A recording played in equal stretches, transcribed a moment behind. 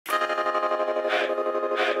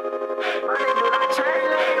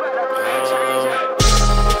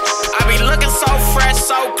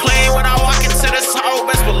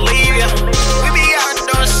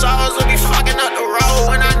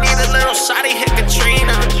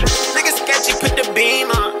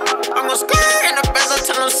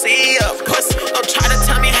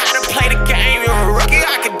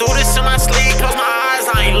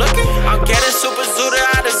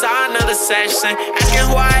session. Asking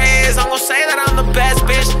who I is, I'm gon' say that I'm the best,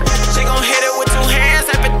 bitch. She gon' hit it with 2 hands,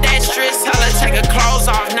 ambidextrous. Tell her take her clothes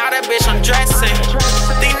off, now that bitch I'm dressing.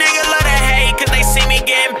 These niggas love to hate, cause they see me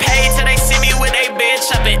getting paid till they see me with they bitch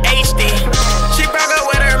up in HD. She broke up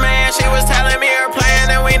with her man, she was telling me her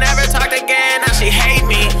plan, and we never talked again, now she hate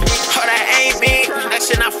me. Oh, that ain't me, that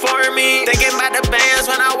shit not for me. Thinking about the bands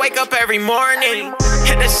when I wake up every morning.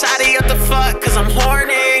 Hit the shotty up the fuck, cause I'm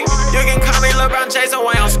horny. You can call me LeBron James the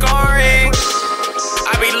way I'm scoring.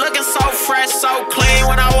 I be looking so fresh, so clean.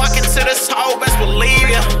 When I walk into this hole, best believe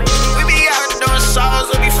ya. We be out doing shows,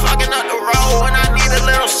 we be fucking up the road. When I need a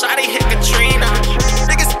little shotty, hit Katrina.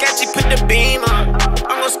 Niggas sketchy, put the beam on.